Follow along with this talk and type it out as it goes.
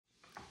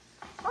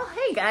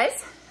Hey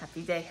guys,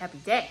 happy day, happy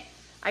day.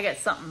 I got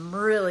something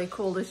really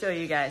cool to show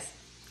you guys.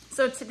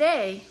 So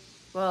today,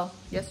 well,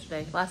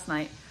 yesterday, last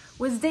night,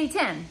 was day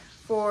 10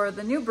 for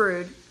the new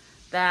brood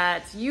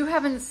that you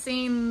haven't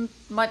seen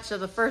much of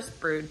the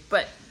first brood,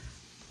 but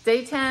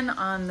day 10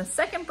 on the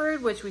second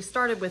brood, which we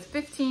started with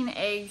 15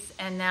 eggs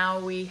and now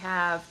we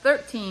have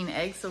 13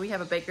 eggs, so we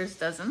have a baker's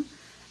dozen.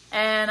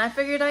 And I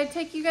figured I'd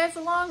take you guys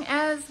along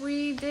as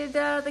we did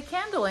the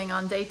candling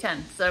on day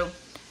 10. So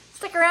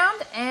stick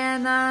around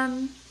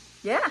and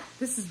yeah,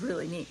 this is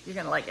really neat. You're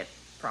gonna like it,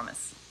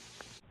 promise.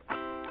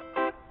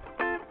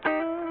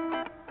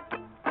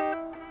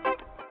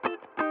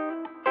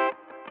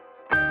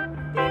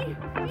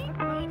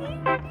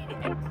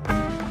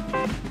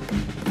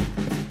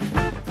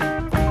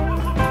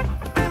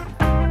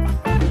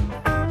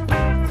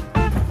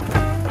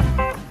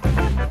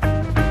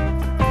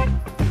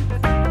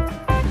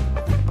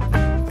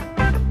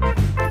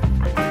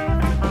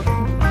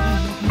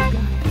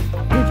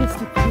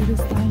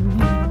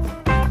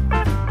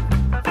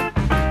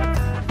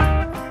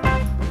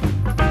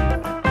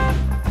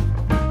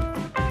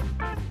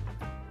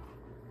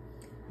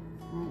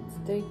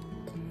 Day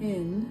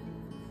 10,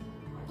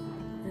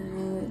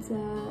 and it's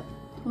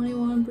at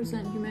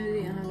 21%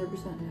 humidity and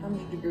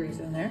 100 degrees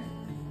in there.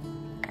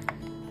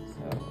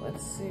 So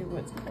let's see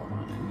what's going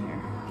on in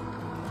here.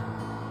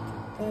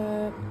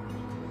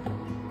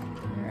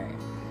 Alright.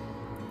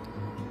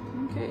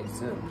 Okay,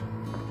 so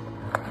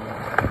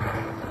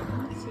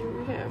let's see what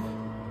we have.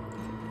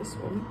 This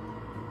one.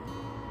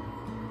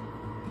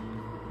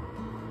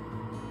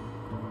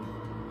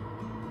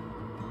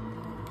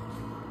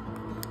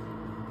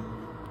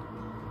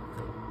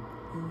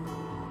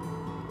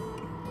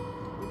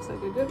 Looks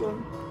like a good one.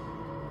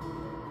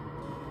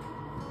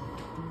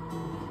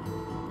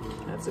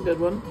 That's a good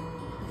one.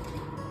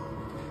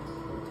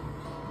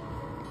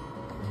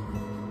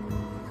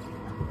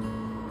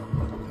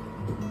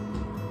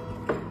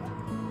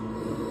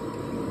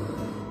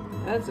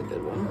 That's a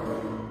good one.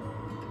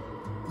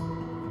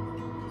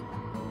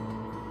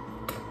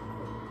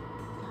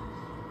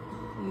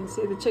 You can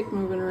see the chick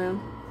moving around.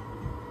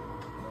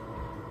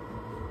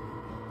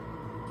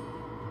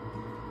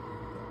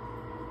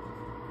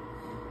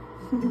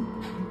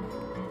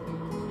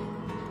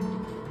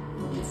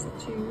 That's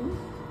 2.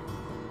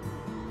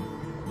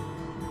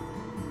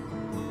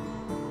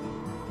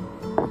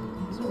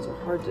 These ones are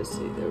hard to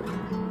see though.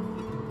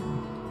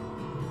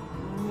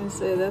 I'm gonna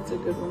say that's a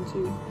good one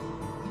too.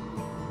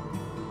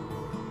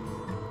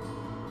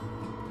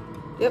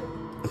 Yep,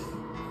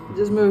 it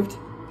just moved.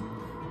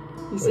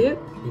 You see it?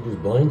 You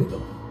just blinded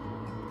them.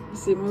 You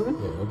see it moving?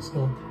 Yeah, I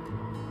saw.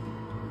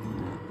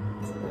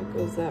 So that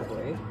goes that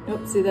way.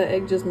 Nope, see that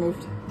egg just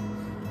moved.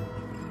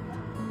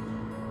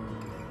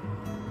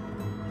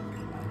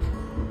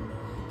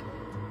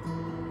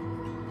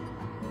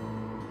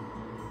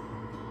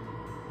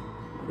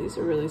 These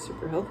are really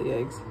super healthy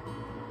eggs.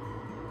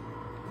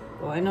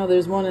 Well, I know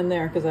there's one in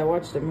there because I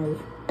watched it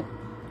move.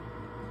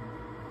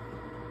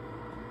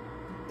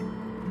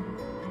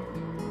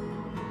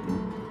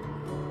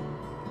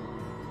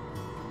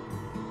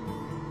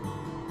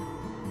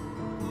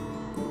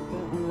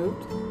 That one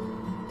moved.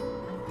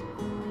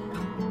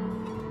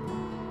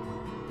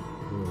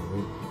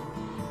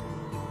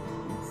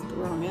 It's the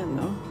wrong end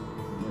though.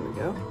 There we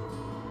go.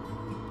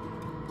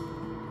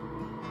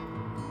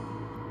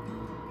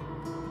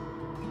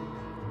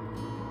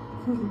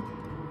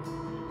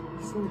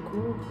 So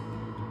cool.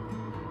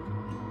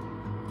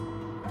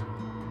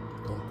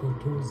 Don't go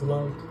towards the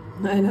light.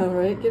 I know,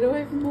 right? Get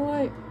away from the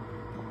light.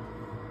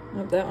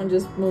 Nope, that one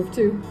just moved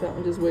too. That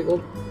one just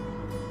wiggled.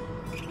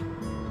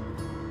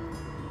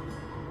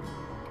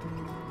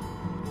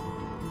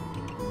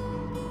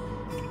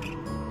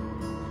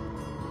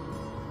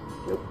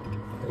 Yep.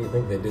 How do you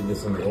think they did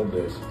this in the old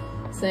days?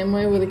 Same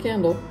way with a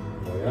candle.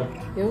 Oh yeah?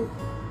 Yep.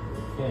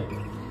 Yeah.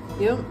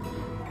 Yep.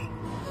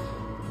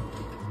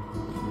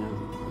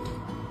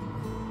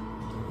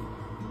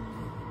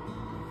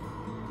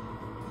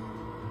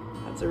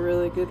 That's a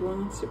really good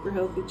one. Super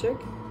healthy chick.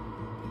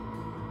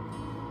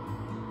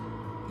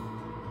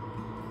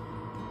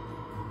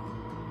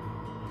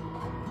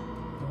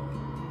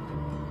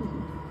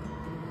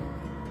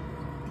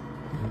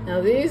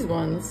 Now these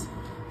ones,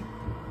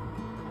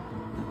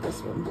 not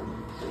this one.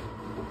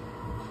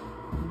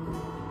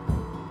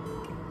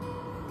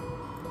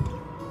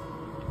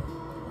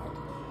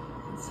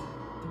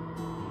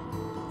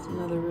 That's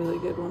another really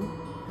good one.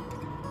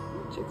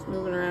 Chick's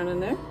moving around in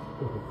there.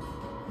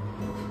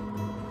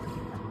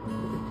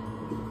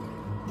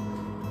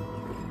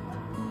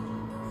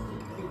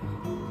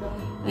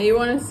 Now you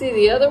want to see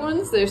the other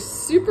ones? They're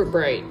super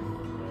bright.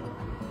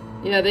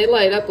 Yeah, they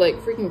light up like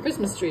freaking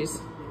Christmas trees.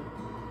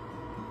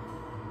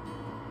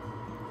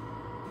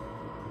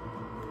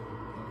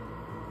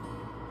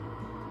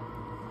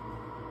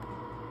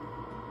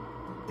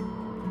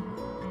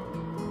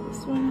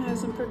 This one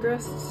hasn't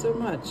progressed so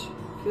much.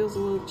 Feels a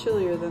little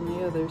chillier than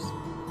the others.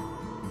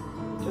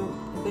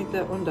 I think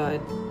that one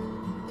died.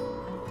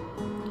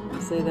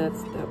 I'll say that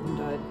one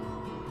died.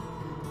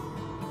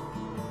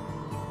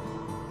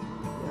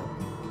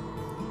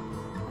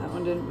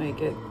 one didn't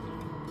make it.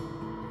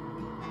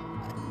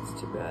 It's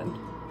too bad.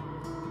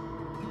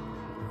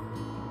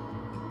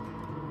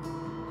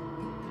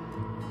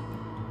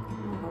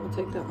 I'll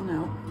take that one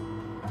out.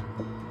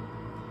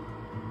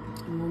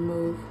 And we'll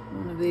move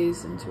one of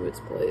these into its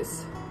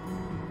place.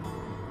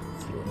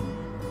 Let's see.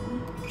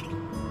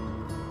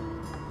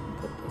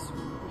 Put this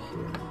one over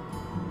here.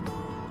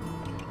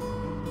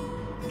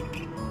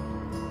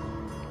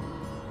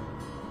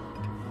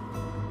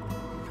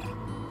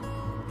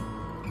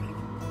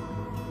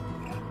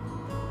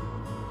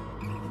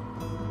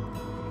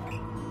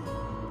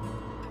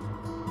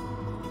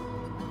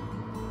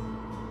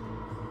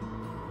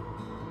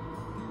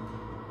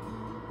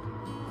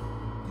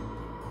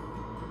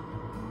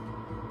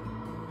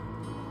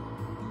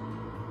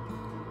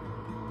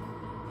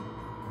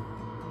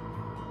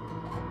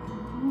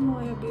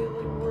 Normally I'd be a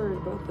little worried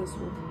about this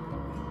one.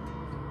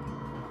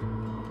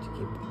 Have to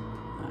keep an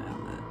eye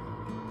on that.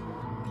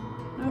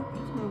 Nope,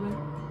 it's moving.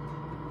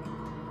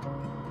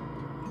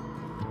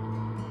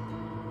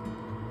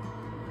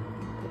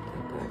 Put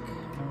that back.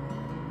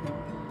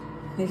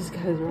 These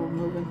guys are all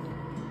moving.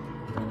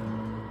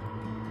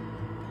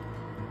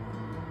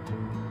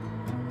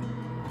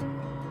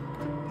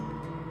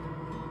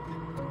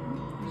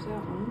 There's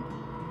that one.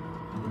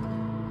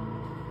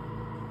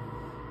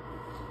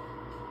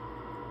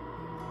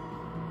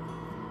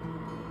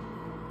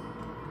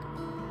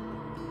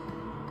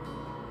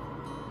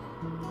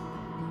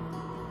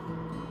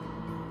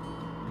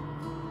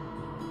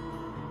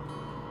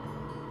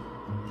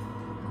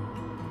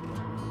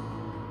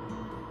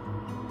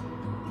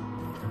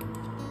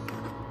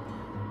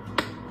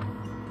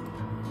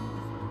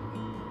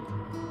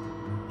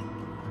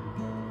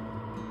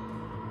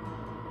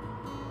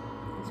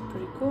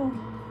 Pretty cool.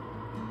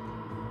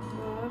 So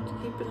I'll have to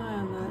keep an eye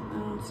on that. I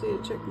don't see a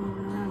chick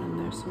moving around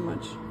in there so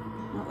much.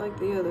 Not like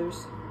the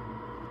others.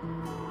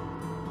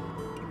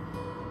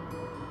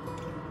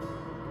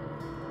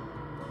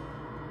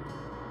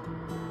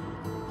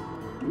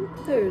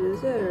 There it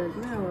is, there.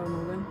 Now we're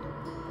moving.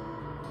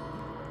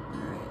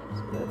 Alright,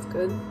 so that's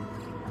good.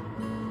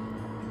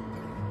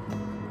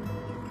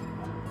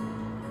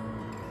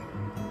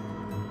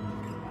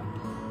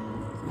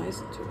 Nice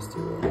and twisty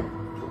roll.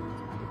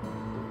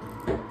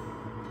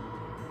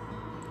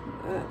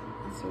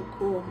 That's so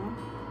cool, huh?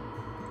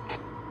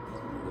 That's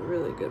another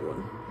really good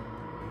one.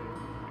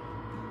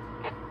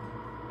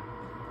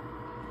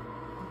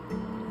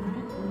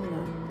 Alright, I'm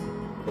gonna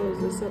close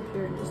this up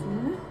here in just a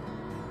minute.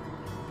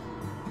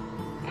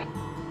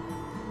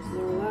 This is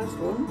our last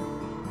one.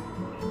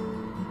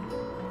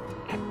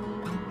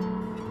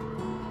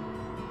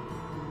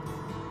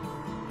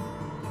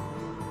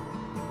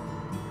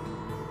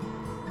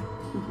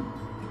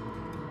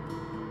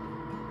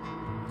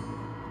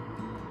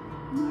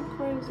 Not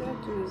quite as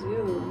active as the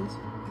other ones.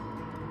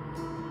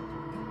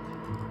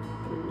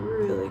 A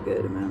really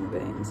good amount of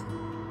veins.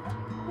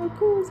 How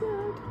cool is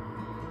that?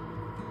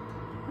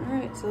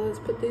 Alright, so let's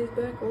put these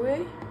back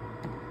away.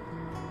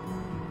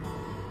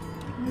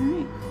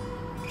 Alright.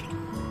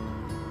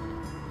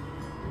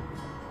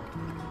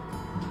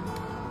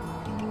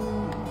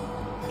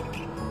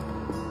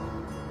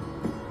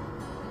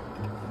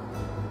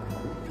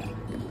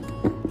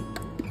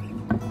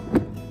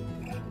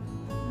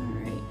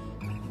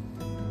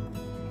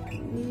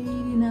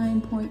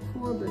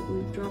 But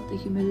we've dropped the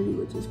humidity,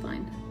 which is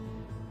fine.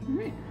 All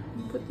right,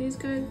 put these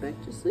guys back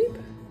to sleep.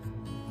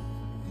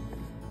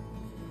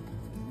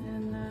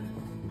 And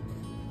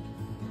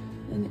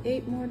in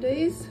 8 more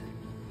days,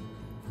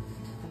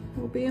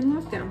 we'll be in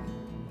lockdown.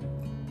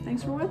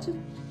 Thanks for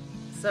watching.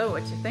 So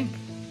what you think?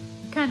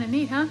 Kind of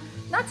neat, huh?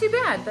 Not too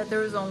bad that there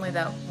was only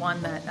that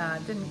one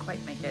that didn't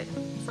quite make it.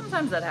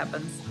 Sometimes that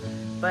happens.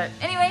 But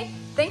anyway,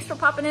 thanks for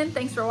popping in,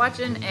 thanks for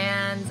watching,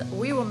 and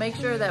we will make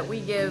sure that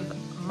we give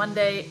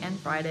Monday and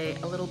Friday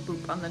a little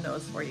boop on the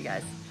nose for you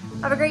guys.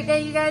 Have a great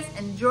day, you guys.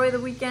 Enjoy the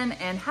weekend,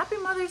 and happy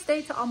Mother's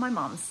Day to all my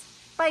moms.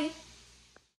 Bye.